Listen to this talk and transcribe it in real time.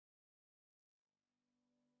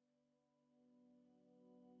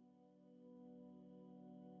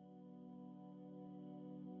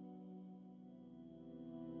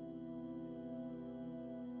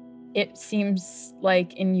It seems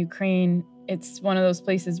like in Ukraine, it's one of those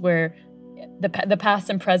places where the past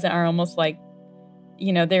and present are almost like,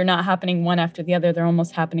 they're not happening one after the other. They're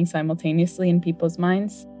almost happening simultaneously in people's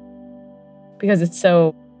minds because it's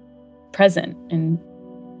so present in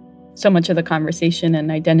so much of the conversation and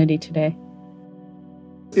identity today.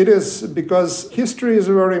 It is because history is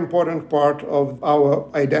a very important part of our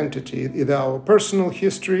identity, either our personal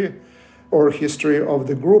history or history of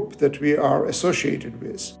the group that we are associated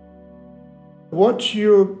with. What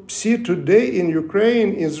you see today in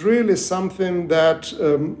Ukraine is really something that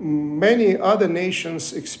many other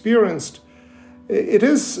nations experienced. It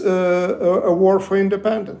is a war for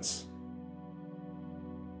independence.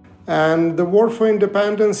 And the war for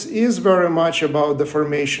independence is very much about the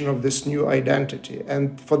formation of this new identity.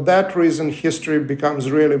 And for that reason, history becomes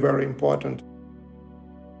really very important.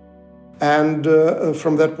 And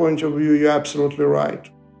from that point of view, you're absolutely right.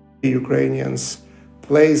 The Ukrainians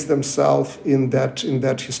place themselves in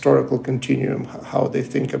that historical continuum, how they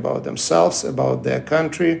think about themselves, about their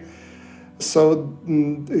country. So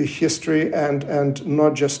history and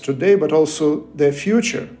not just today, but also their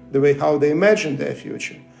future, the way how they imagine their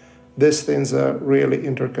future. These things are really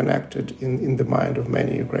interconnected in the mind of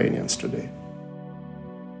many Ukrainians today.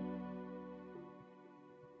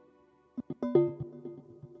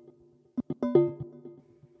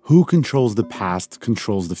 Who controls the past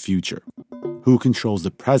controls the future. Who controls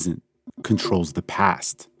the present controls the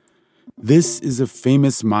past. This is a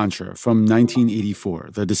famous mantra from 1984,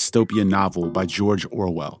 the dystopian novel by George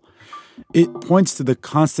Orwell. It points to the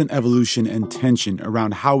constant evolution and tension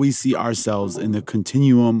around how we see ourselves in the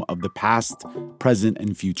continuum of the past, present,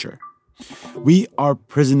 and future. We are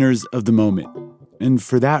prisoners of the moment, and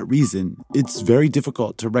for that reason, it's very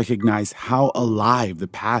difficult to recognize how alive the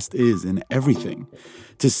past is in everything,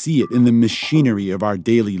 to see it in the machinery of our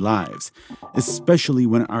daily lives, especially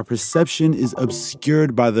when our perception is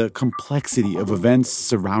obscured by the complexity of events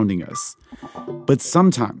surrounding us. But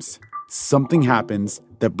sometimes, something happens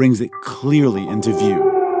that brings it clearly into view.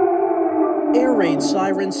 Air raid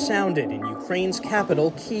sirens sounded in Ukraine's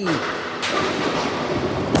capital, Kyiv.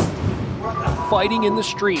 Fighting in the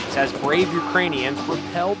streets as brave Ukrainians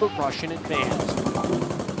repel the Russian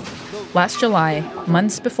advance. Last July,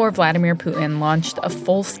 months before Vladimir Putin launched a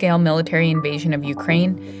full-scale military invasion of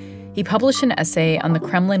Ukraine, he published an essay on the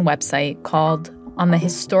Kremlin website called On the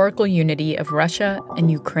Historical Unity of Russia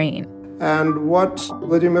and Ukraine. And what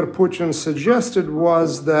Vladimir Putin suggested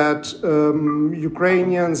was that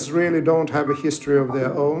Ukrainians really don't have a history of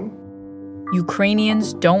their own.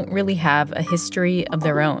 Ukrainians don't really have a history of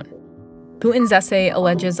their own. Putin's essay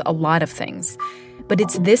alleges a lot of things, but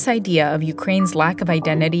it's this idea of Ukraine's lack of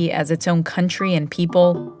identity as its own country and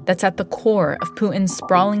people that's at the core of Putin's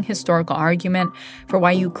sprawling historical argument for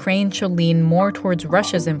why Ukraine should lean more towards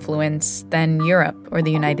Russia's influence than Europe or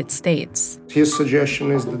the United States. His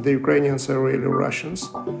suggestion is that the Ukrainians are really Russians.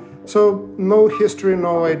 So no history,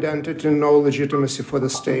 no identity, no legitimacy for the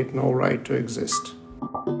state, no right to exist.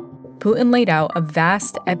 Putin laid out a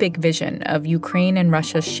vast, epic vision of Ukraine and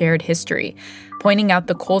Russia's shared history, pointing out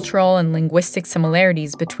the cultural and linguistic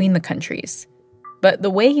similarities between the countries. But the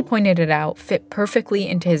way he pointed it out fit perfectly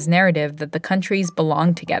into his narrative that the countries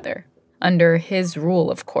belong together, under his rule,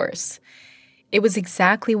 of course. It was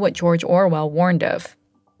exactly what George Orwell warned of.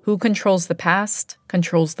 Who controls the past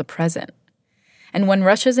controls the present. And when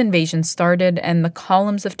Russia's invasion started and the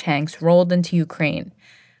columns of tanks rolled into Ukraine,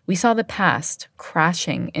 we saw the past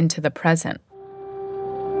crashing into the present.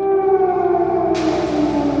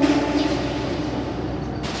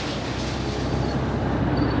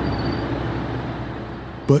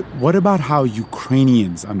 But what about how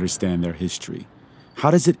Ukrainians understand their history?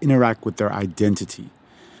 How does it interact with their identity?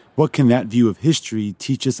 What can that view of history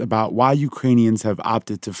teach us about why Ukrainians have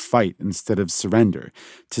opted to fight instead of surrender,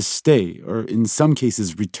 to stay, or in some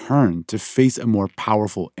cases return to face a more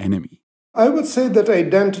powerful enemy? I would say that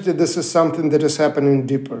identity, this is something that is happening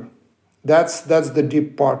deeper. That's the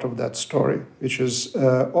deep part of that story, which is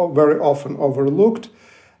very often overlooked.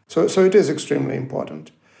 So it is extremely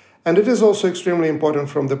important. And it is also extremely important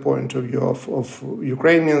from the point of view of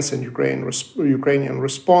Ukrainians and Ukrainian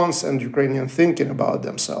response and Ukrainian thinking about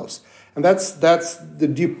themselves. And that's the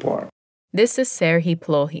deep part. This is Serhiy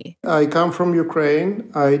Plohy. I come from Ukraine.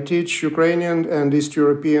 I teach Ukrainian and East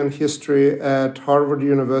European history at Harvard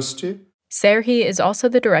University. Serhiy is also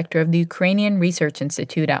the director of the Ukrainian Research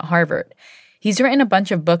Institute at Harvard. He's written a bunch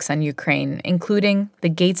of books on Ukraine, including The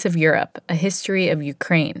Gates of Europe, A History of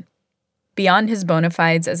Ukraine. Beyond his bona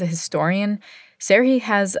fides as a historian, Serhiy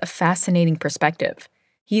has a fascinating perspective.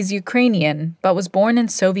 He's Ukrainian, but was born in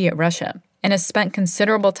Soviet Russia and has spent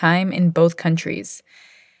considerable time in both countries.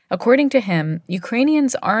 According to him,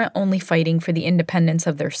 Ukrainians aren't only fighting for the independence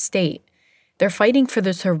of their state, they're fighting for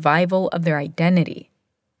the survival of their identity.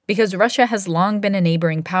 Because Russia has long been a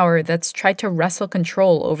neighboring power that's tried to wrestle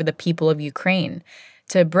control over the people of Ukraine,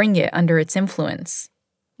 to bring it under its influence.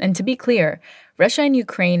 And to be clear, Russia and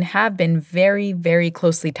Ukraine have been very, very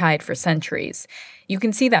closely tied for centuries. You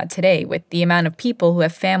can see that today with the amount of people who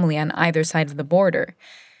have family on either side of the border.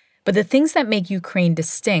 But the things that make Ukraine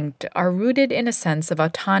distinct are rooted in a sense of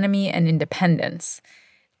autonomy and independence.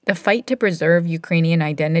 The fight to preserve Ukrainian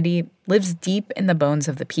identity lives deep in the bones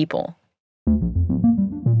of the people.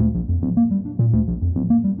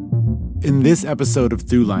 In this episode of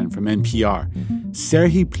Throughline from NPR,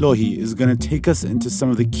 Serhiy Plokhii is going to take us into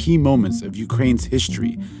some of the key moments of Ukraine's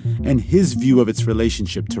history and his view of its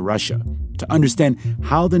relationship to Russia, to understand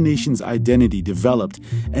how the nation's identity developed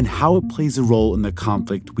and how it plays a role in the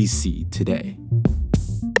conflict we see today.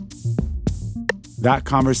 That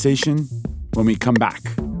conversation when we come back.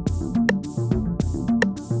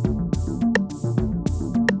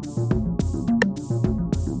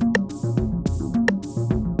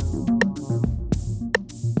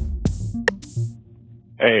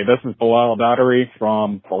 Hey, this is Bilal Daughtery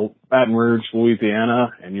from Baton Rouge,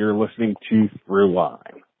 Louisiana, and you're listening to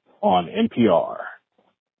Throughline on NPR.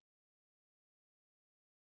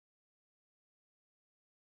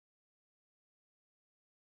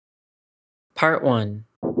 Part 1.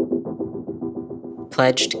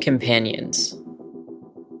 Pledged Companions.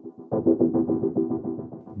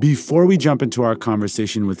 Before we jump into our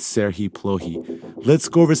conversation with Serhiy Plokhii, let's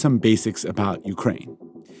go over some basics about Ukraine.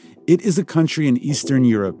 It is a country in Eastern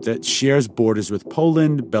Europe that shares borders with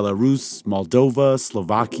Poland, Belarus, Moldova,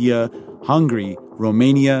 Slovakia, Hungary,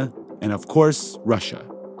 Romania, and of course, Russia.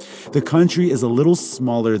 The country is a little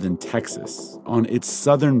smaller than Texas. On its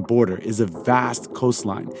southern border is a vast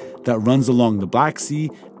coastline that runs along the Black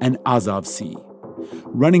Sea and Azov Sea.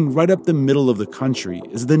 Running right up the middle of the country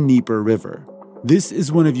is the Dnieper River. This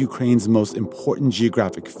is one of Ukraine's most important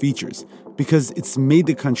geographic features because it's made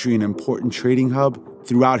the country an important trading hub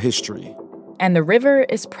throughout history. And the river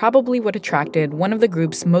is probably what attracted one of the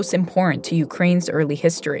groups most important to Ukraine's early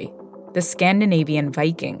history, the Scandinavian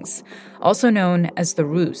Vikings, also known as the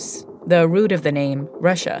Rus, the root of the name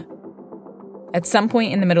Russia. At some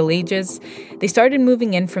point in the Middle Ages, they started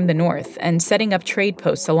moving in from the north and setting up trade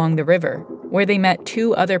posts along the river, where they met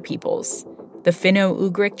two other peoples, the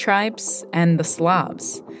Finno-Ugric tribes and the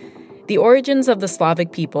Slavs. The origins of the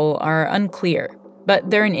Slavic people are unclear,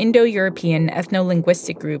 but they're an Indo-European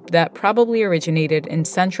ethno-linguistic group that probably originated in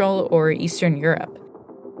Central or Eastern Europe.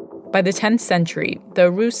 By the 10th century,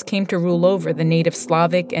 the Rus came to rule over the native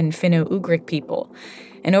Slavic and Finno-Ugric people,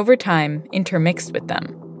 and over time intermixed with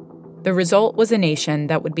them. The result was a nation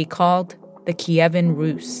that would be called the Kievan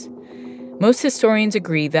Rus. Most historians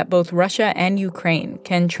agree that both Russia and Ukraine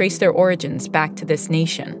can trace their origins back to this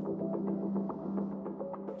nation.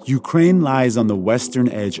 Ukraine lies on the western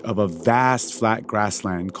edge of a vast flat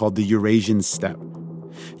grassland called the Eurasian Steppe.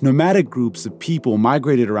 Nomadic groups of people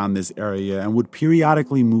migrated around this area and would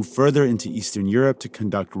periodically move further into Eastern Europe to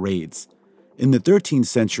conduct raids. In the 13th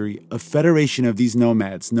century, a federation of these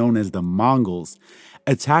nomads, known as the Mongols,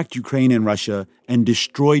 attacked Ukraine and Russia and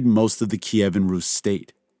destroyed most of the Kievan Rus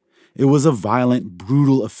state. It was a violent,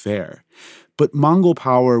 brutal affair, but Mongol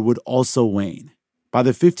power would also wane. By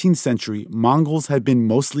the 15th century, Mongols had been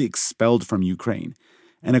mostly expelled from Ukraine,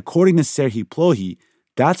 and according to Serhiy Plokhii,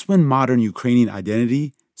 that's when modern Ukrainian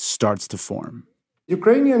identity starts to form.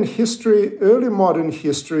 Ukrainian history, early modern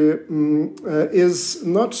history, is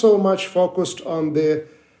not so much focused on the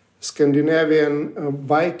Scandinavian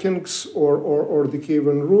Vikings or the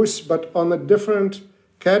Kievan Rus, but on a different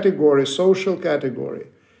category, social category,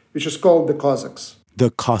 which is called the Cossacks.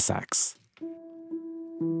 The Cossacks.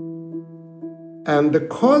 And the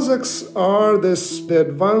Cossacks are the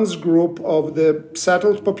advanced group of the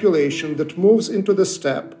settled population that moves into the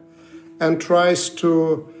steppe and tries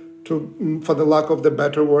to, for the lack of the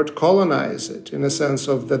better word, colonize it, in a sense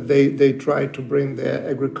of that they try to bring their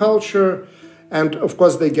agriculture, and of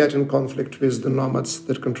course they get in conflict with the nomads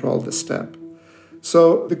that control the steppe.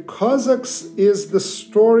 So the Cossacks is the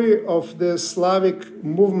story of the Slavic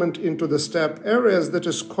movement into the steppe areas that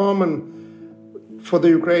is common for the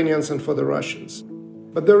Ukrainians and for the Russians.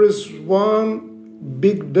 But there is one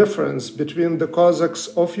big difference between the Cossacks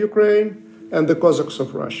of Ukraine and the Cossacks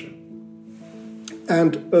of Russia.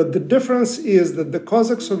 And the difference is that the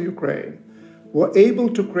Cossacks of Ukraine were able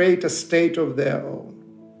to create a state of their own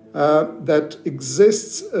that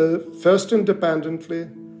exists first independently,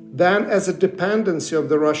 then as a dependency of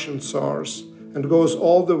the Russian Tsars, and goes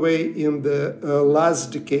all the way in the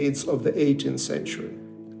last decades of the 18th century.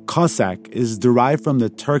 Cossack is derived from the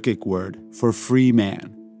Turkic word for free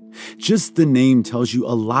man. Just the name tells you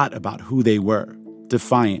a lot about who they were: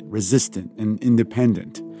 defiant, resistant, and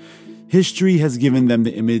independent. History has given them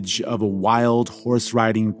the image of a wild,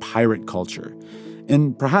 horse-riding pirate culture.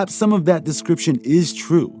 And perhaps some of that description is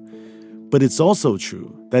true. But it's also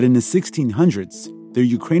true that in the 1600s, the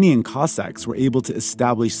Ukrainian Cossacks were able to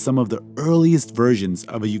establish some of the earliest versions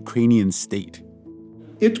of a Ukrainian state.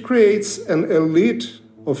 It creates an elite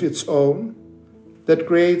of its own that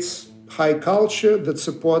creates high culture, that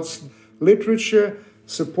supports literature,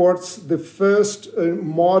 supports the first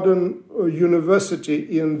modern university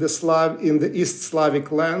in the East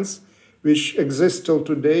Slavic lands, which exists till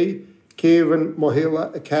today,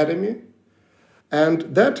 Kievan-Mohyla Academy. And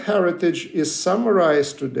that heritage is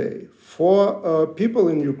summarized today for people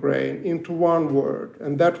in Ukraine into one word,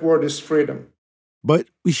 and that word is freedom. But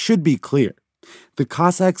we should be clear. The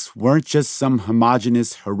Cossacks weren't just some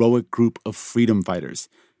homogeneous, heroic group of freedom fighters.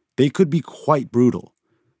 They could be quite brutal.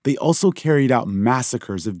 They also carried out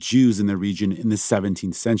massacres of Jews in the region in the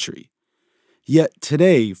 17th century. Yet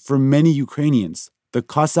today, for many Ukrainians, the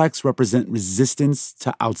Cossacks represent resistance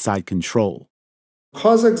to outside control.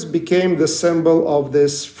 Cossacks became the symbol of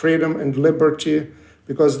this freedom and liberty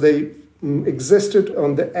because they existed on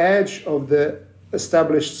the edge of the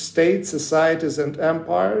established states, societies, and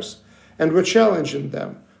empires, and were challenging them,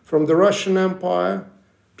 from the Russian Empire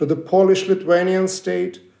to the Polish-Lithuanian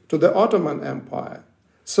state to the Ottoman Empire.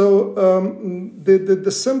 So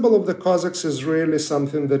the symbol of the Cossacks is really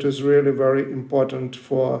something that is really very important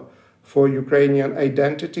for Ukrainian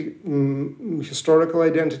identity, historical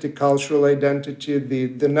identity, cultural identity,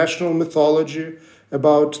 the national mythology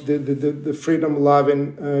about the freedom-loving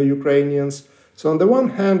Ukrainians. So on the one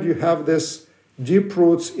hand, you have this deep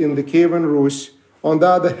roots in the Kievan Rus. On the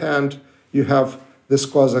other hand, you have this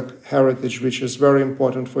Cossack heritage, which is very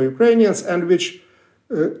important for Ukrainians and which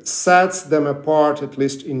sets them apart, at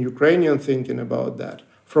least in Ukrainian thinking about that,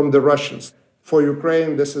 from the Russians. For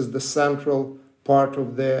Ukraine, this is the central part of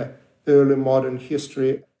their early modern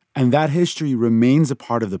history. And that history remains a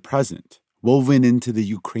part of the present, woven into the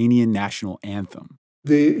Ukrainian national anthem.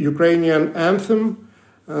 The Ukrainian anthem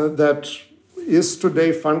that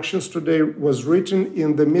functions today, was written in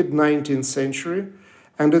the mid-19th century,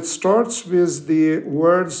 and it starts with the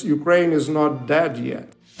words, "Ukraine is not dead yet."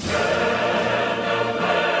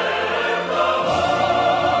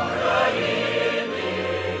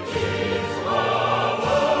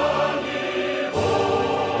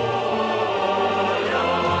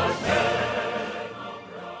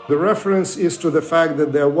 The reference is to the fact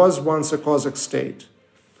that there was once a Cossack state.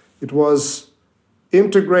 It was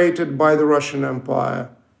integrated by the Russian Empire.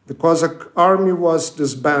 The Cossack army was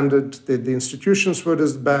disbanded, the institutions were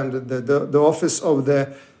disbanded, the office of the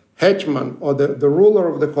hetman, or the ruler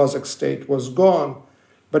of the Cossack state, was gone.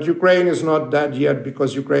 But Ukraine is not dead yet,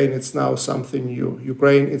 because Ukraine is now something new.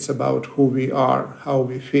 Ukraine, it's about who we are, how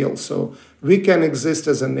we feel. So we can exist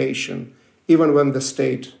as a nation, even when the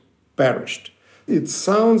state perished. It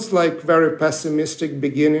sounds like very pessimistic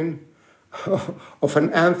beginning of an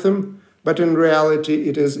anthem, but in reality,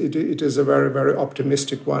 it is a very, very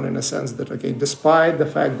optimistic one, in a sense that, okay, despite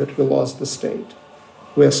the fact that we lost the state,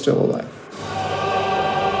 we are still alive.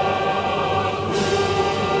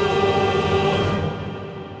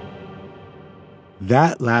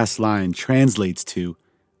 That last line translates to,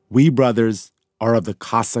 "We brothers are of the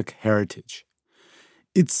Cossack heritage."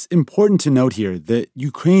 It's important to note here that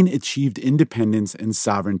Ukraine achieved independence and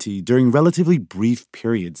sovereignty during relatively brief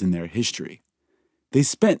periods in their history. They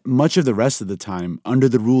spent much of the rest of the time under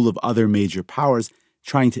the rule of other major powers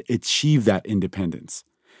trying to achieve that independence.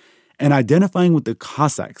 And identifying with the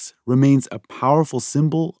Cossacks remains a powerful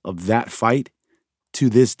symbol of that fight to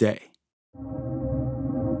this day.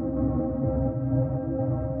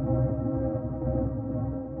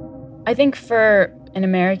 I think for an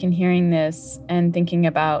American hearing this and thinking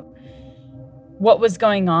about what was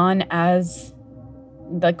going on as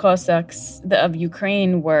the Cossacks of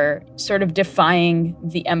Ukraine were sort of defying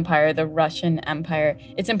the empire, the Russian Empire,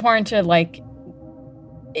 it's important to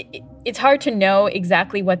it's hard to know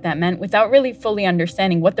exactly what that meant without really fully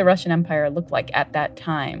understanding what the Russian Empire looked like at that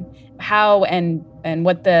time, how and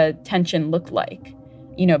what the tension looked like,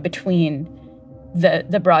 between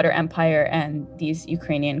the broader empire and these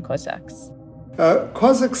Ukrainian Cossacks.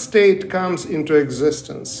 Cossack state comes into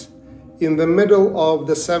existence in the middle of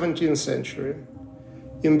the 17th century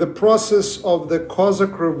in the process of the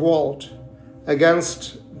Cossack revolt against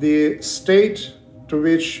the state to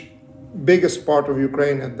which biggest part of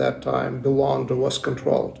Ukraine at that time belonged or was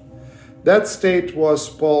controlled. That state was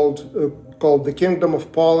called called the Kingdom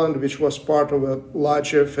of Poland, which was part of a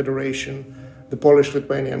larger federation, the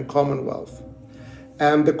Polish-Lithuanian Commonwealth.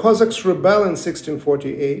 And the Cossacks rebel in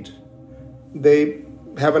 1648. They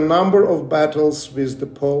have a number of battles with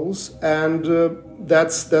the Poles, and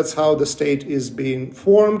that's how the state is being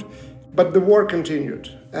formed. But the war continued,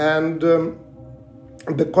 and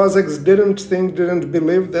the Cossacks didn't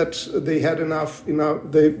believe that they had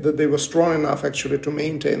that they were strong enough actually to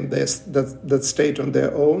maintain that state on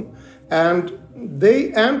their own, and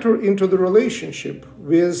they enter into the relationship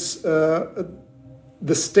with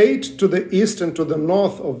the state to the east and to the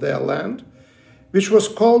north of their land, which was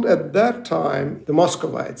called at that time the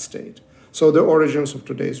Muscovite state, so the origins of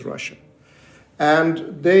today's Russia.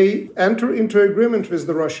 And they enter into agreement with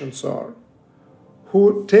the Russian Tsar,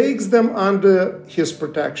 who takes them under his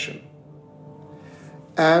protection.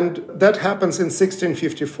 And that happens in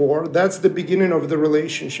 1654. That's the beginning of the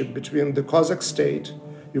relationship between the Cossack state,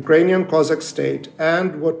 Ukrainian Cossack state,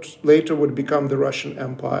 and what later would become the Russian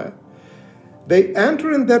Empire. They enter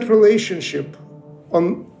in that relationship on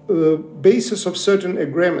the basis of certain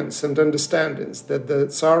agreements and understandings that the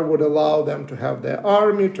Tsar would allow them to have their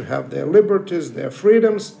army, to have their liberties, their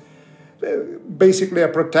freedoms. Basically, a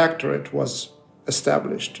protectorate was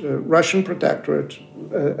established, a Russian protectorate,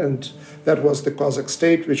 and that was the Cossack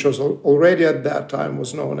state, which was already at that time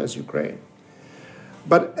was known as Ukraine.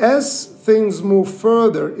 But as things move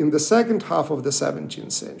further in the second half of the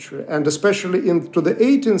 17th century, and especially into the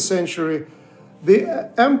 18th century, the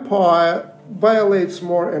empire violates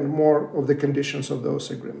more and more of the conditions of those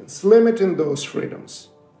agreements, limiting those freedoms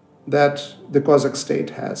that the Cossack state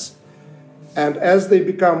has. And as they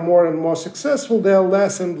become more and more successful, they are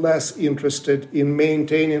less and less interested in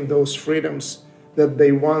maintaining those freedoms that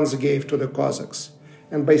they once gave to the Cossacks.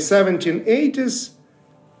 And by 1780s,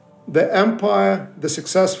 the empire, the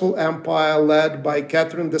successful empire led by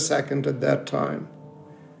Catherine II at that time,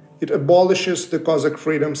 it abolishes the Cossack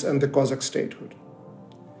freedoms and the Cossack statehood.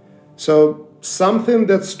 So something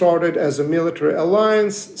that started as a military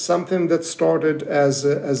alliance, something that started as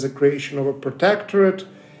a creation of a protectorate,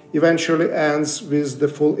 eventually ends with the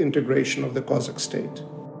full integration of the Cossack state.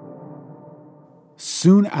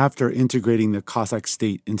 Soon after integrating the Cossack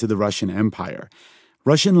state into the Russian Empire,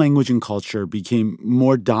 Russian language and culture became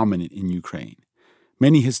more dominant in Ukraine.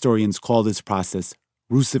 Many historians call this process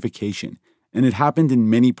Russification, and it happened in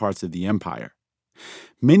many parts of the empire.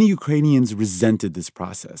 Many Ukrainians resented this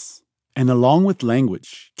process, and along with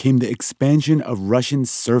language came the expansion of Russian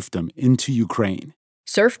serfdom into Ukraine.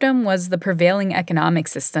 Serfdom was the prevailing economic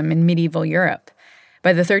system in medieval Europe.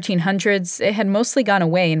 By the 1300s, it had mostly gone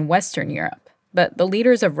away in Western Europe, but the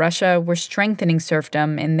leaders of Russia were strengthening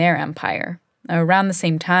serfdom in their empire, around the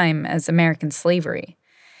same time as American slavery.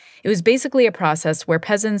 It was basically a process where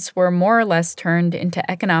peasants were more or less turned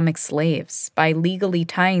into economic slaves by legally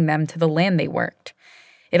tying them to the land they worked.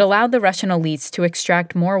 It allowed the Russian elites to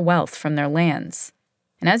extract more wealth from their lands.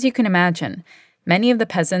 And as you can imagine, many of the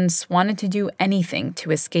peasants wanted to do anything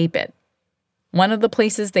to escape it. One of the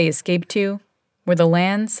places they escaped to were the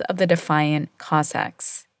lands of the defiant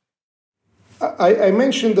Cossacks. I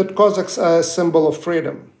mentioned that Cossacks are a symbol of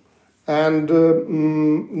freedom. And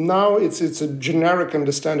now it's a generic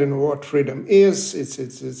understanding of what freedom is.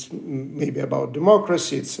 It's maybe about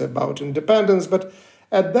democracy, it's about independence. But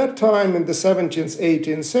at that time, in the 17th,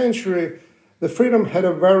 18th century, the freedom had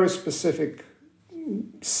a very specific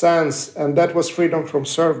sense, and that was freedom from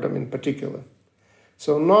serfdom in particular.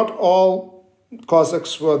 So not all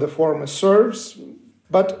Cossacks were the former serfs,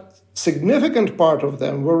 but significant part of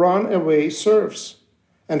them were runaway serfs.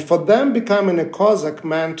 And for them, becoming a Cossack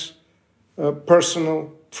meant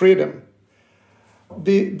personal freedom.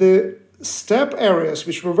 The steppe areas,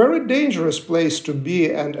 which were a very dangerous place to be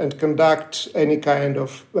and conduct any kind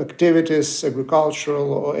of activities,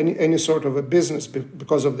 agricultural or any sort of a business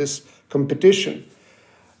because of this competition,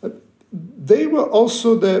 they were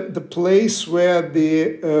also the place where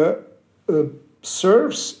the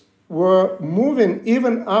serfs were moving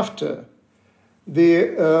even after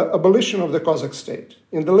the abolition of the Cossack state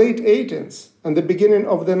in the late 18th and the beginning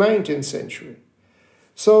of the 19th century.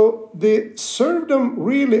 So the serfdom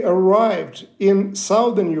really arrived in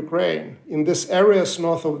southern Ukraine, in these areas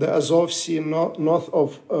north of the Azov Sea, north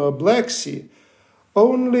of Black Sea,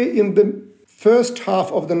 only in the first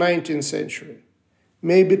half of the 19th century.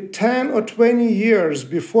 Maybe 10 or 20 years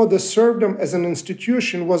before the serfdom as an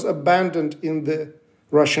institution was abandoned in the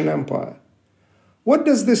Russian Empire. What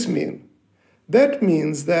does this mean? That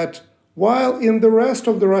means that while in the rest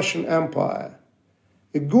of the Russian Empire,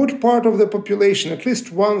 a good part of the population, at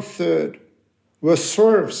least 1/3, were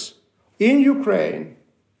serfs in Ukraine,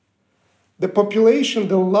 the population,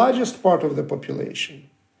 the largest part of the population,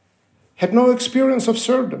 had no experience of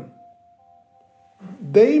serfdom.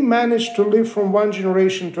 They managed to live from one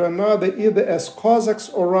generation to another either as Cossacks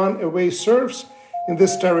or runaway serfs in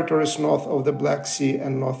these territories north of the Black Sea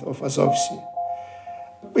and north of Azov Sea.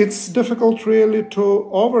 It's difficult really to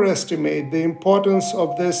overestimate the importance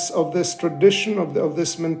of this tradition, of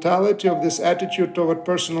this mentality, of this attitude toward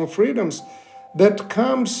personal freedoms that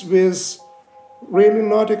comes with really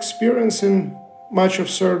not experiencing much of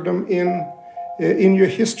serfdom in your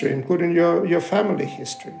history, including your family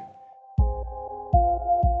history.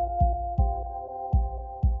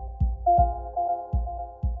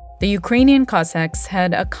 The Ukrainian Cossacks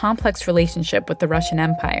had a complex relationship with the Russian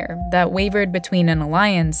Empire that wavered between an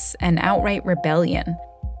alliance and outright rebellion.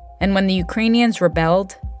 And when the Ukrainians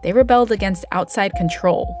rebelled, they rebelled against outside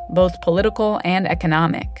control, both political and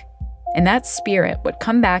economic. And that spirit would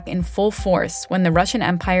come back in full force when the Russian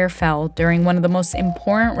Empire fell during one of the most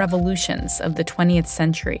important revolutions of the 20th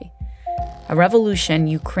century, a revolution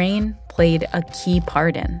Ukraine played a key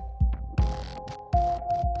part in.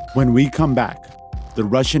 When we come back, the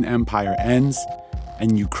Russian Empire ends,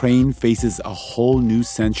 and Ukraine faces a whole new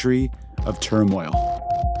century of turmoil.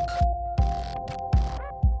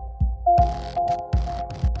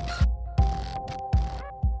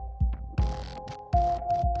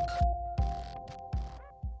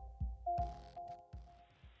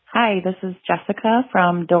 Hi, this is Jessica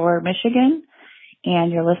from Dorr, Michigan,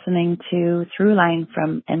 and you're listening to Throughline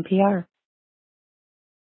from NPR.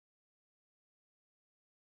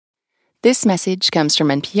 This message comes from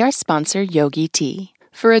NPR sponsor Yogi Tea.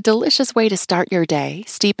 For a delicious way to start your day,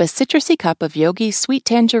 steep a citrusy cup of Yogi Sweet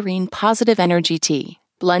Tangerine Positive Energy Tea.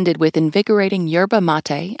 Blended with invigorating yerba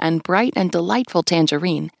mate and bright and delightful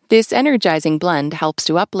tangerine, this energizing blend helps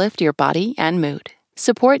to uplift your body and mood.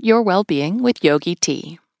 Support your well-being with Yogi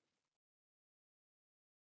Tea.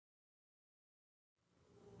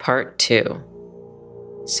 Part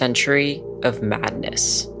 2. Century of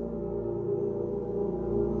Madness.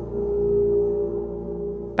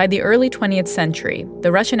 By the early 20th century,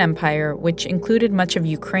 the Russian Empire, which included much of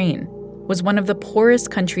Ukraine, was one of the poorest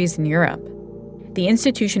countries in Europe. The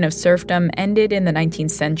institution of serfdom ended in the 19th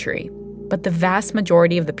century, but the vast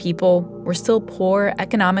majority of the people were still poor,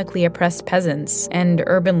 economically oppressed peasants and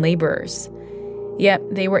urban laborers. Yet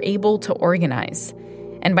they were able to organize.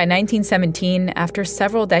 And by 1917, after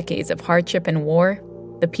several decades of hardship and war,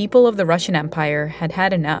 the people of the Russian Empire had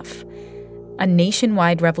had enough. A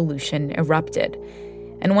nationwide revolution erupted.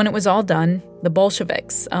 And when it was all done, the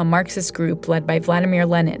Bolsheviks, a Marxist group led by Vladimir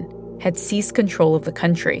Lenin, had seized control of the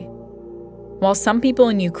country. While some people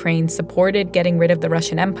in Ukraine supported getting rid of the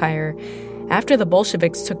Russian Empire, after the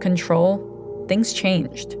Bolsheviks took control, things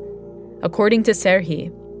changed. According to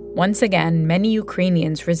Serhiy, once again, many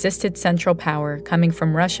Ukrainians resisted central power coming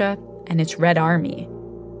from Russia and its Red Army.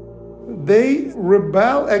 They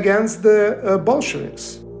rebel against the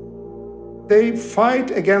Bolsheviks. They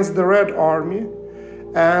fight against the Red Army.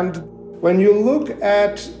 And when you look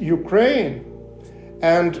at Ukraine,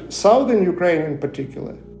 and southern Ukraine in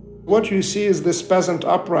particular, what you see is this peasant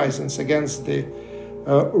uprisings against the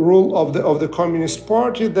rule of the Communist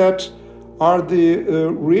Party that are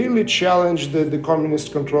really challenge the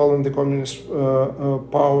communist control and the communist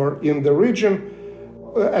power in the region.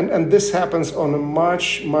 And this happens on a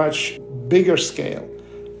much, much bigger scale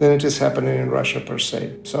than it is happening in Russia per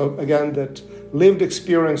se. So again, that lived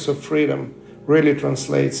experience of freedom really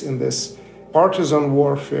translates in this partisan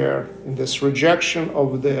warfare, in this rejection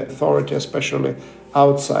of the authority, especially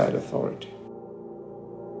outside authority.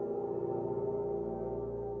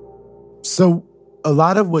 So a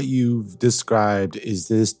lot of what you've described is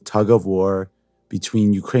this tug of war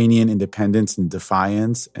between Ukrainian independence and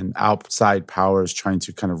defiance and outside powers trying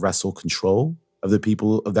to kind of wrestle control of the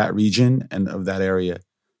people of that region and of that area.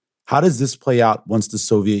 How does this play out once the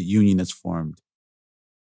Soviet Union is formed?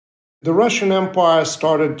 The Russian Empire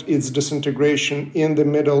started its disintegration in the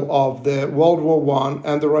middle of the World War I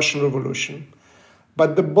and the Russian Revolution.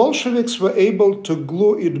 But the Bolsheviks were able to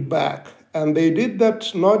glue it back. And they did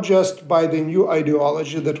that not just by the new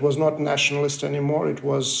ideology that was not nationalist anymore, it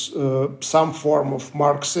was some form of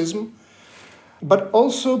Marxism, but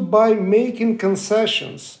also by making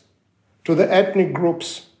concessions to the ethnic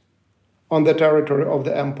groups on the territory of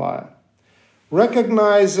the empire,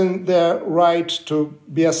 recognizing their right to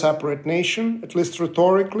be a separate nation, at least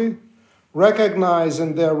rhetorically,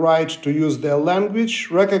 recognizing their right to use their language,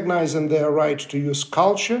 recognizing their right to use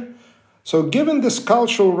culture. So given these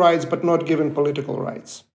cultural rights, but not given political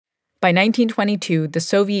rights. By 1922, the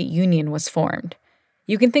Soviet Union was formed.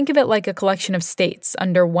 You can think of it like a collection of states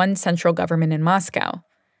under one central government in Moscow.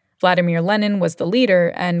 Vladimir Lenin was the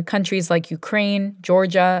leader, and countries like Ukraine,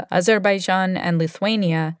 Georgia, Azerbaijan, and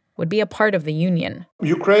Lithuania would be a part of the Union.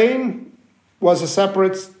 Ukraine was a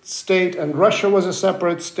separate state, and Russia was a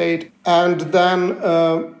separate state, and then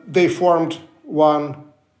they formed one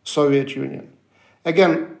Soviet Union.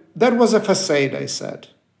 Again, that was a facade, I said.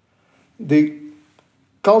 The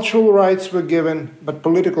cultural rights were given, but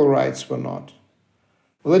political rights were not.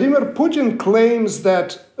 Vladimir Putin claims that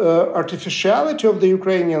artificiality of the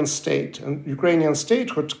Ukrainian state and Ukrainian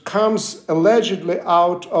statehood comes allegedly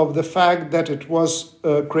out of the fact that it was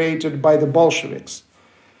created by the Bolsheviks,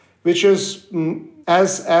 which is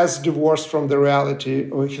as divorced from the reality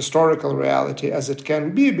or historical reality as it can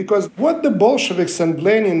be, because what the Bolsheviks and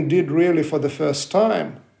Lenin did really for the first time,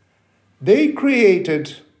 they created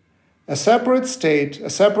a separate state,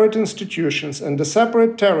 a separate institutions, and a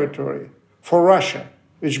separate territory for Russia,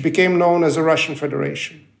 which became known as the Russian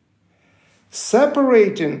Federation.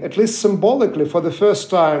 Separating, at least symbolically for the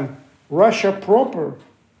first time, Russia proper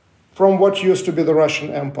from what used to be the Russian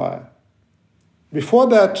Empire. Before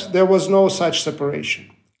that, there was no such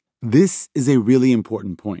separation. This is a really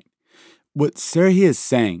important point. What Serhiy is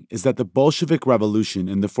saying is that the Bolshevik Revolution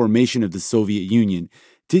and the formation of the Soviet Union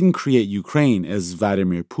didn't create Ukraine, as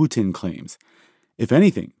Vladimir Putin claims. If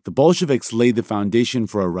anything, the Bolsheviks laid the foundation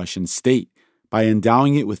for a Russian state by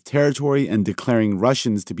endowing it with territory and declaring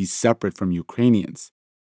Russians to be separate from Ukrainians.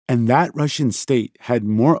 And that Russian state had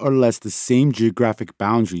more or less the same geographic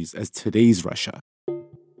boundaries as today's Russia,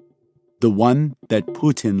 the one that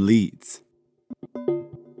Putin leads.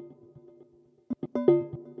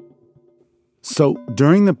 So,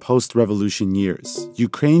 during the post-revolution years,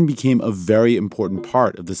 Ukraine became a very important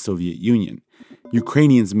part of the Soviet Union.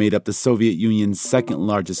 Ukrainians made up the Soviet Union's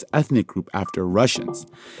second-largest ethnic group after Russians.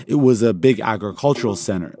 It was a big agricultural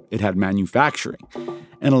center. It had manufacturing.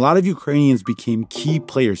 And a lot of Ukrainians became key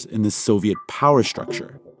players in the Soviet power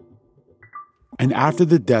structure. And after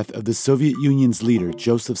the death of the Soviet Union's leader,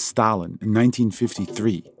 Joseph Stalin, in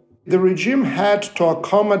 1953, the regime had to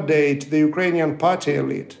accommodate the Ukrainian party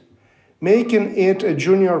elite, making it a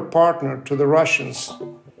junior partner to the Russians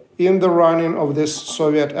in the running of this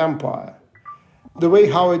Soviet empire. The way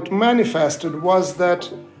how it manifested was that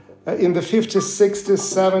in the 50s, 60s,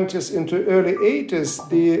 70s, into early 80s,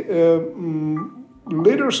 the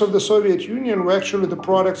leaders of the Soviet Union were actually the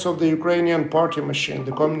products of the Ukrainian party machine,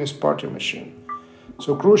 the Communist Party machine.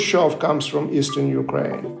 So Khrushchev comes from eastern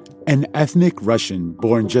Ukraine. An ethnic Russian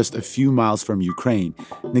born just a few miles from Ukraine,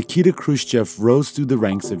 Nikita Khrushchev rose through the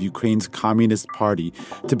ranks of Ukraine's Communist Party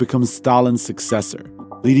to become Stalin's successor,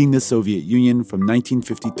 leading the Soviet Union from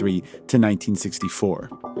 1953 to 1964.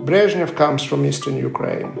 Brezhnev comes from eastern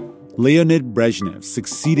Ukraine. Leonid Brezhnev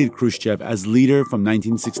succeeded Khrushchev as leader from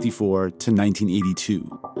 1964 to 1982.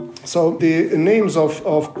 So the names of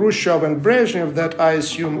Khrushchev and Brezhnev that I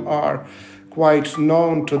assume are quite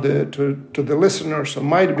known to the listeners, or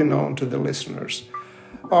might be known to the listeners,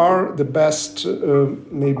 are the best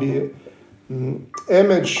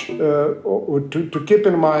image or to keep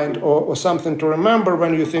in mind or something to remember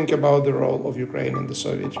when you think about the role of Ukraine in the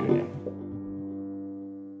Soviet Union.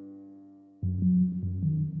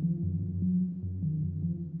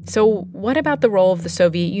 So what about the role of the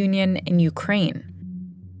Soviet Union in Ukraine?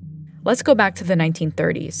 Let's go back to the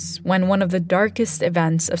 1930s, when one of the darkest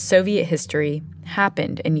events of Soviet history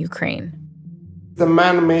happened in Ukraine. The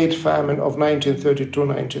man-made famine of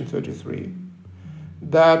 1932-1933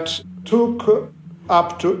 that took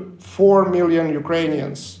up to 4 million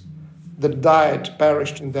Ukrainians that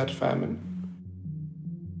perished in that famine.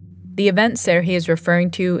 The event Serhiy is referring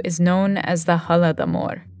to is known as the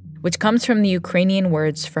Holodomor, which comes from the Ukrainian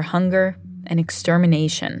words for hunger and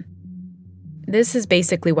extermination. This is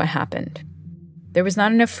basically what happened. There was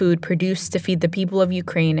not enough food produced to feed the people of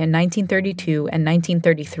Ukraine in 1932 and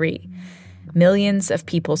 1933. Millions of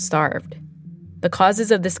people starved. The causes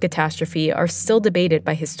of this catastrophe are still debated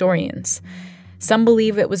by historians. Some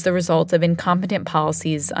believe it was the result of incompetent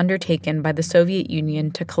policies undertaken by the Soviet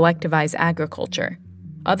Union to collectivize agriculture.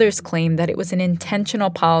 Others claim that it was an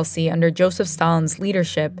intentional policy under Joseph Stalin's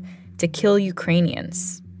leadership to kill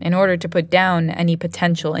Ukrainians in order to put down any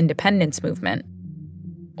potential independence movement,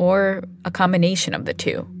 or a combination of the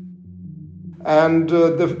two. And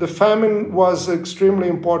the famine was an extremely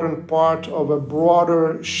important part of a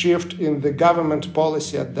broader shift in the government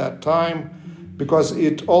policy at that time, because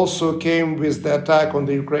it also came with the attack on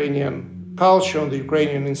the Ukrainian culture, on the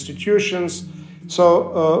Ukrainian institutions.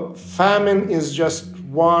 So famine is just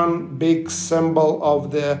one big symbol of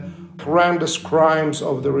the horrendous crimes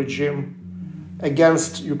of the regime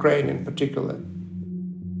against Ukraine in particular.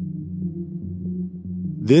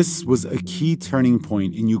 This was a key turning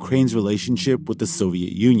point in Ukraine's relationship with the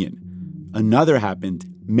Soviet Union. Another happened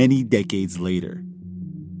many decades later.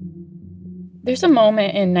 There's a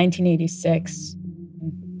moment in 1986,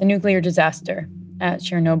 the nuclear disaster at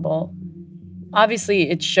Chernobyl.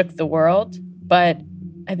 Obviously, it shook the world, but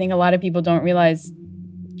I think a lot of people don't realize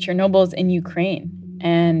Chernobyl's in Ukraine.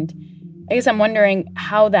 And I guess I'm wondering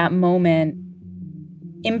how that moment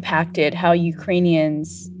impacted how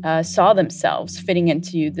Ukrainians saw themselves fitting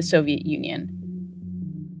into the Soviet Union.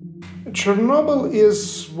 Chernobyl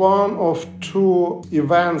is one of two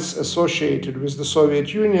events associated with the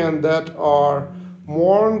Soviet Union that are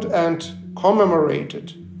mourned and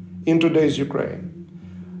commemorated in today's Ukraine.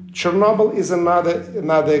 Chernobyl is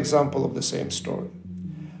another example of the same story.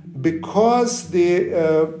 Because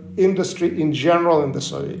the industry in general in the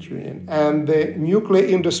Soviet Union and the nuclear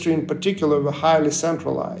industry in particular were highly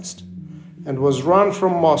centralized and was run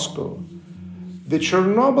from Moscow, the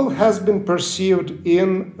Chernobyl has been perceived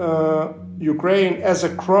in Ukraine as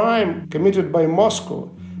a crime committed by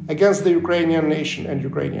Moscow against the Ukrainian nation and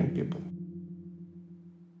Ukrainian people.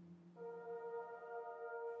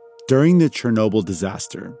 During the Chernobyl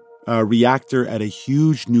disaster, a reactor at a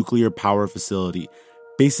huge nuclear power facility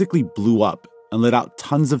basically blew up and let out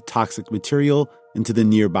tons of toxic material into the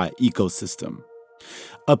nearby ecosystem.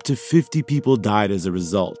 Up to 50 people died as a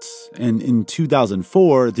result, and in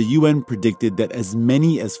 2004, the UN predicted that as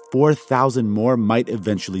many as 4,000 more might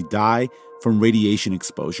eventually die from radiation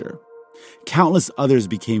exposure. Countless others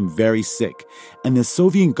became very sick, and the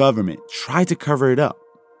Soviet government tried to cover it up.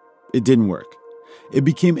 It didn't work. It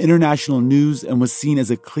became international news and was seen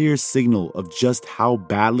as a clear signal of just how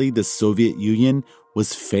badly the Soviet Union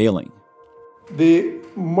was failing. The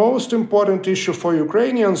most important issue for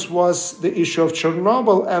Ukrainians was the issue of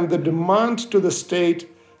Chernobyl and the demand to the state,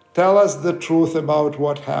 tell us the truth about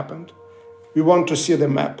what happened. We want to see the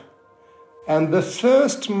map. And the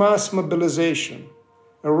first mass mobilization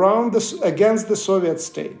against the Soviet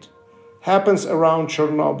state happens around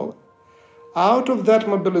Chernobyl. Out of that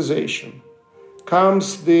mobilization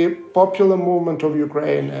comes the Popular Movement of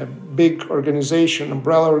Ukraine, a big organization,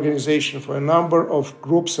 umbrella organization for a number of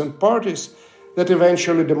groups and parties that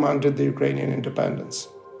eventually demanded the Ukrainian independence.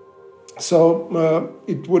 So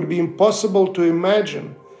it would be impossible to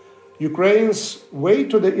imagine Ukraine's way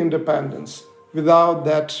to the independence without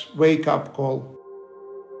that wake-up call.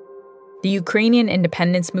 The Ukrainian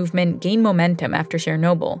independence movement gained momentum after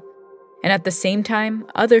Chernobyl. And at the same time,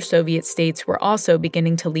 other Soviet states were also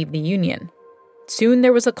beginning to leave the Union. Soon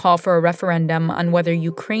there was a call for a referendum on whether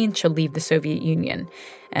Ukraine should leave the Soviet Union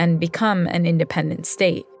and become an independent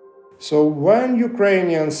state. So when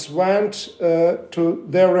Ukrainians went to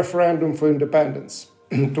their referendum for independence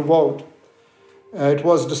to vote, it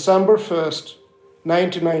was December 1st,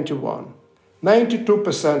 1991.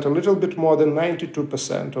 92%, a little bit more than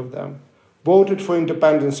 92% of them, voted for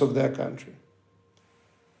independence of their country.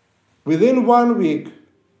 Within 1 week,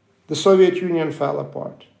 the Soviet Union fell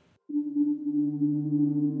apart.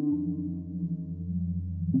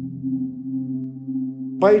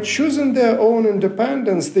 By choosing their own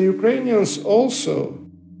independence, the Ukrainians also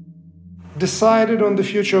decided on the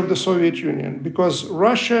future of the Soviet Union because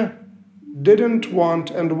Russia didn't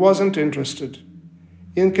want and wasn't interested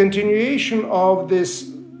in continuation of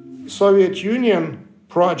this Soviet Union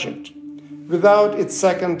project without its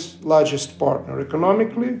second largest partner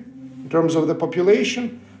economically, in terms of the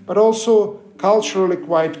population, but also culturally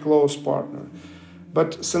quite close partner.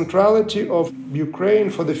 But centrality of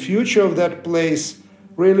Ukraine for the future of that place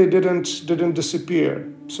really didn't disappear.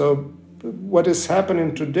 So what is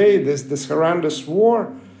happening today, this horrendous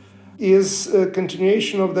war, is a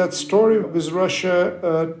continuation of that story with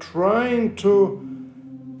Russia trying to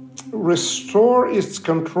restore its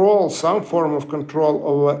control, some form of control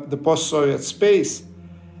over the post-Soviet space.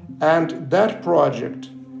 And that project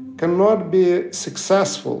cannot be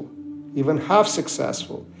successful, even half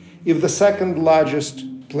successful, if the second largest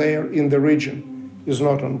player in the region is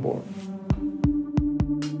not on board.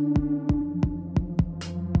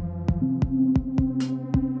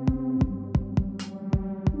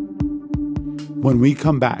 When we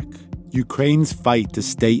come back, Ukraine's fight to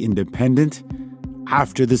stay independent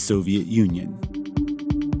after the Soviet Union.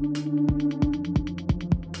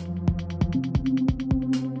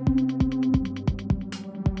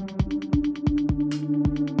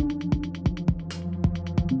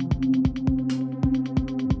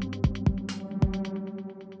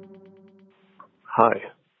 Hi,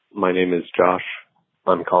 my name is Josh.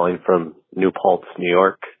 I'm calling from New Paltz, New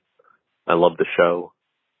York. I love the show.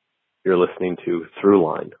 You're listening to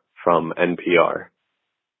Throughline from NPR.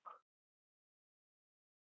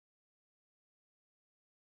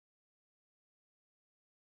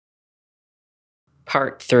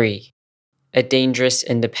 Part 3. A Dangerous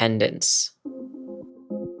Independence.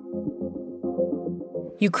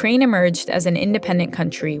 Ukraine emerged as an independent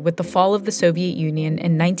country with the fall of the Soviet Union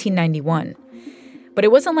in 1991. But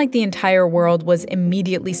it wasn't like the entire world was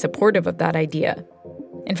immediately supportive of that idea.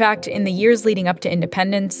 In fact, in the years leading up to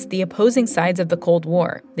independence, the opposing sides of the Cold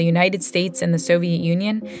War, the United States and the Soviet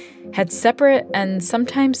Union, had separate and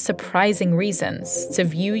sometimes surprising reasons to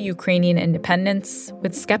view Ukrainian independence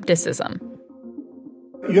with skepticism.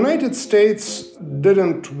 The United States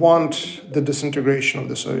didn't want the disintegration of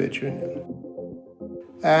the Soviet Union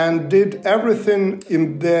and did everything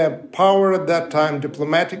in their power at that time,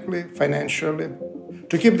 diplomatically, financially,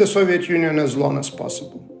 to keep the Soviet Union as long as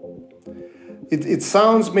possible. It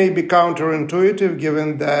sounds maybe counterintuitive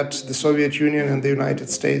given that the Soviet Union and the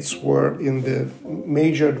United States were in the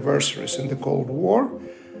major adversaries in the Cold War.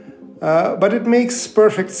 But it makes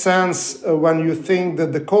perfect sense when you think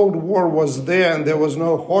that the Cold War was there and there was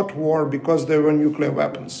no hot war because there were nuclear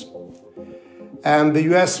weapons. And the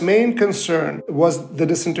US main concern was the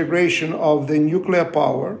disintegration of the nuclear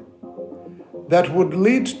power that would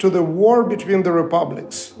lead to the war between the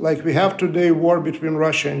republics, like we have today, war between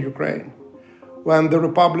Russia and Ukraine, when the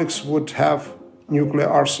republics would have nuclear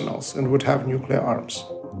arsenals and would have nuclear arms.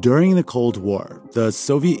 During the Cold War, the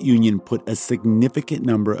Soviet Union put a significant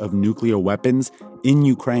number of nuclear weapons in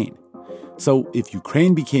Ukraine. So if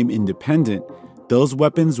Ukraine became independent, those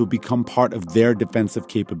weapons would become part of their defensive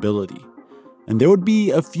capability. And there would be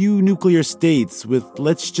a few nuclear states with,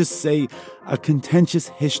 let's just say, a contentious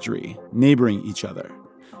history neighboring each other.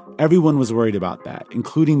 Everyone was worried about that,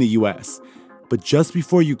 including the US. But just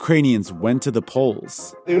before Ukrainians went to the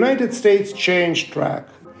polls, the United States changed track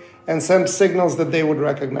and sent signals that they would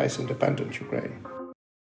recognize independent Ukraine.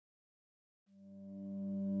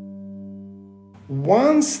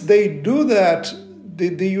 Once they do that,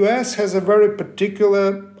 the US has a very particular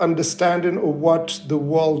understanding of what the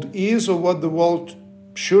world is or what the world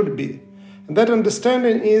should be. And that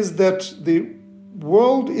understanding is that the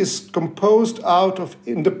world is composed out of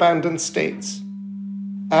independent states.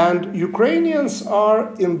 And Ukrainians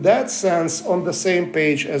are, in that sense, on the same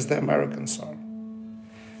page as the Americans are.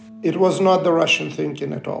 It was not the Russian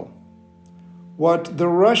thinking at all. What the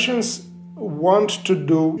Russians want to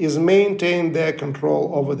do is maintain their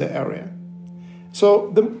control over the area.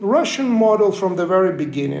 So the Russian model from the very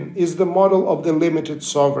beginning is the model of the limited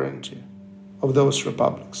sovereignty of those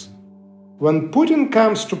republics. When Putin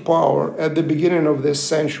comes to power at the beginning of this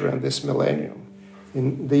century and this millennium,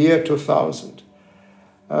 in the year 2000,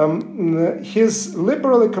 his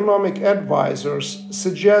liberal economic advisors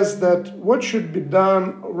suggest that what should be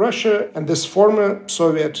done, Russia and these former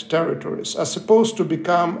Soviet territories are supposed to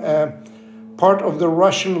become a part of the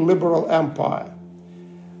Russian liberal empire,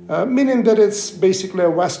 meaning that it's basically a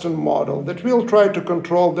Western model that will try to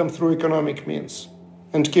control them through economic means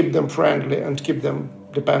and keep them friendly and keep them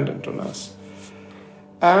dependent on us.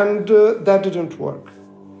 And that didn't work.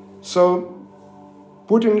 So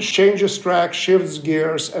Putin changes track, shifts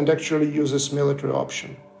gears, and actually uses military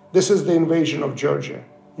option. This is the invasion of Georgia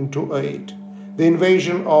in 2008, the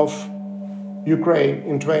invasion of Ukraine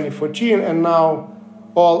in 2014, and now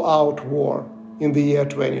all-out war in the year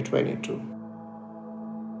 2022.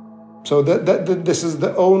 So this is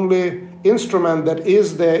the only instrument that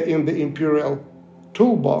is there in the imperial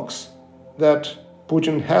toolbox that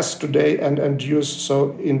Putin has today and used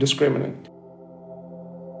so indiscriminately.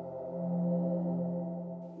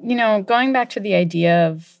 You know, going back to the idea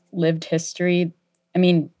of lived history, I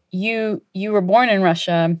mean, you were born in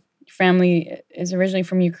Russia. Your family is originally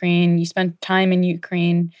from Ukraine. You spent time in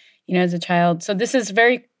Ukraine, as a child. So this is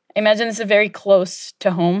I imagine this is very close to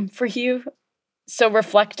home for you. So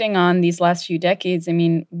reflecting on these last few decades, I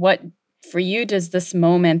mean, what for you does this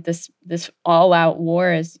moment, this all-out war,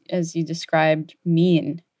 as you described,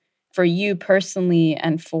 mean for you personally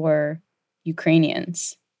and for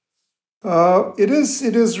Ukrainians?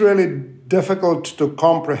 It is really difficult to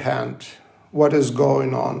comprehend what is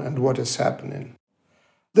going on and what is happening.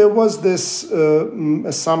 There was this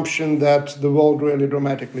assumption that the world really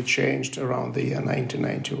dramatically changed around the year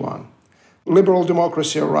 1991. Liberal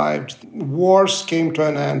democracy arrived. Wars came to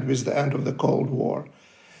an end with the end of the Cold War.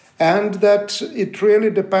 And that it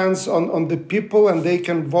really depends on the people, and they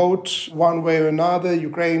can vote one way or another.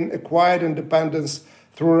 Ukraine acquired independence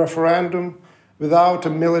through a referendum without a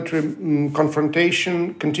military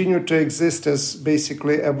confrontation, continued to exist as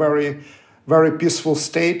basically a very, very peaceful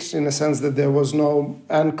state, in the sense that there was no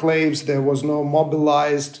enclaves, there was no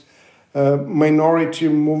mobilized minority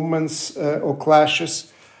movements or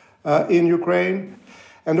clashes in Ukraine.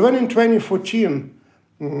 And when in 2014,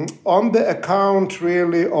 on the account,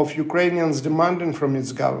 really, of Ukrainians demanding from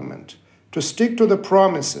its government to stick to the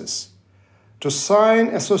promises, to sign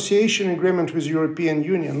association agreement with European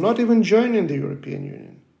Union, not even joining the European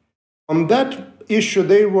Union. On that issue,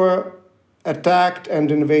 they were attacked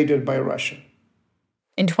and invaded by Russia.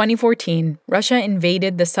 In 2014, Russia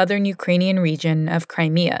invaded the southern Ukrainian region of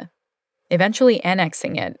Crimea, eventually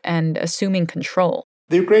annexing it and assuming control.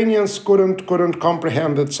 The Ukrainians couldn't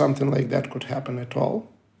comprehend that something like that could happen at all.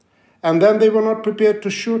 And then they were not prepared to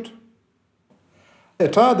shoot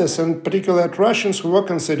at others, and particularly at Russians who were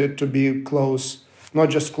considered to be close, not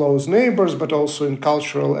just close neighbors, but also in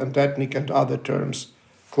cultural and ethnic and other terms,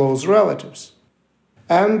 close relatives.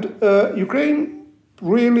 And Ukraine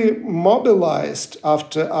really mobilized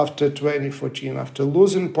after 2014, after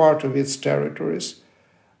losing part of its territories.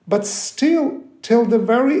 But still, till the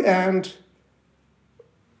very end,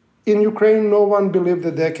 in Ukraine, no one believed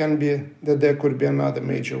that there could be another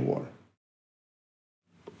major war.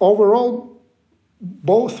 Overall,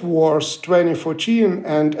 both wars, 2014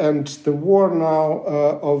 and the war now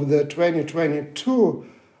of the 2022,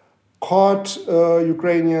 caught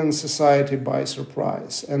Ukrainian society by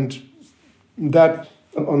surprise. And that,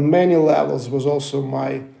 on many levels, was also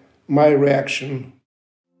my reaction.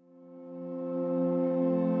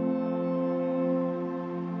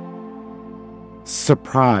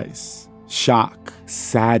 Surprise, shock,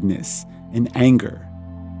 sadness, and anger.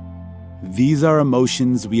 These are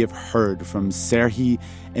emotions we have heard from Serhiy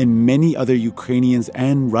and many other Ukrainians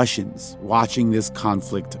and Russians watching this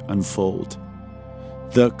conflict unfold.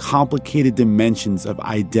 The complicated dimensions of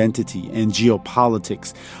identity and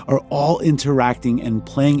geopolitics are all interacting and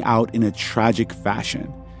playing out in a tragic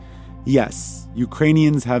fashion. Yes,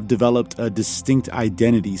 Ukrainians have developed a distinct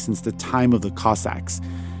identity since the time of the Cossacks.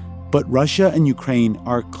 But Russia and Ukraine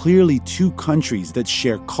are clearly two countries that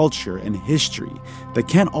share culture and history that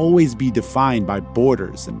can't always be defined by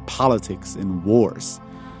borders and politics and wars.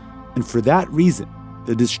 And for that reason,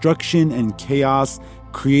 the destruction and chaos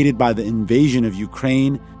created by the invasion of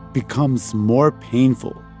Ukraine becomes more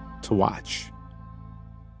painful to watch.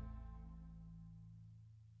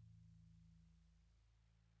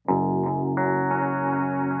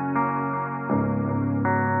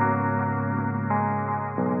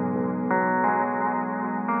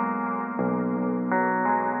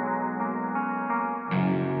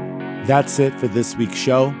 That's it for this week's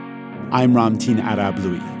show. I'm Ramtin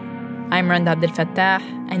Arablouei. I'm Randa Abdelfattah,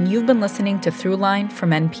 and you've been listening to Throughline from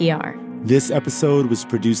NPR. This episode was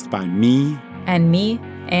produced by me. And me,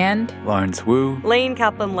 and Lawrence Wu, Lane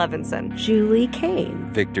Kaplan-Levinson, Julie Kane,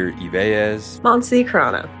 Victor Ives, Monsi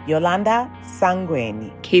Krana, Yolanda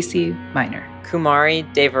Sangweni, Casey Minor, Kumari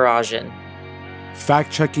Devarajan.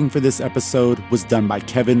 Fact-checking for this episode was done by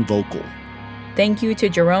Kevin Vogel. Thank you to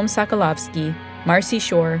Jerome Sokolovsky, Marcy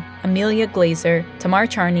Shore, Amelia Glazer, Tamar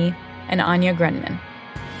Charney, and Anya Grenman.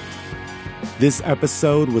 This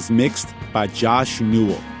episode was mixed by Josh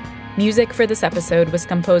Newell. Music for this episode was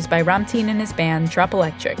composed by Ramtin and his band Drop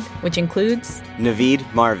Electric, which includes Naveed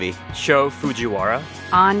Marvi, Sho Fujiwara,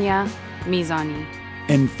 Anya Mizani.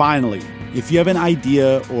 And finally, if you have an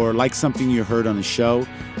idea or like something you heard on the show,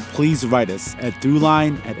 please write us at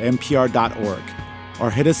throughline@npr.org or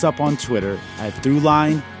hit us up on Twitter at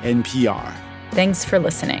ThroughlineNPR. Thanks for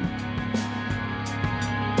listening.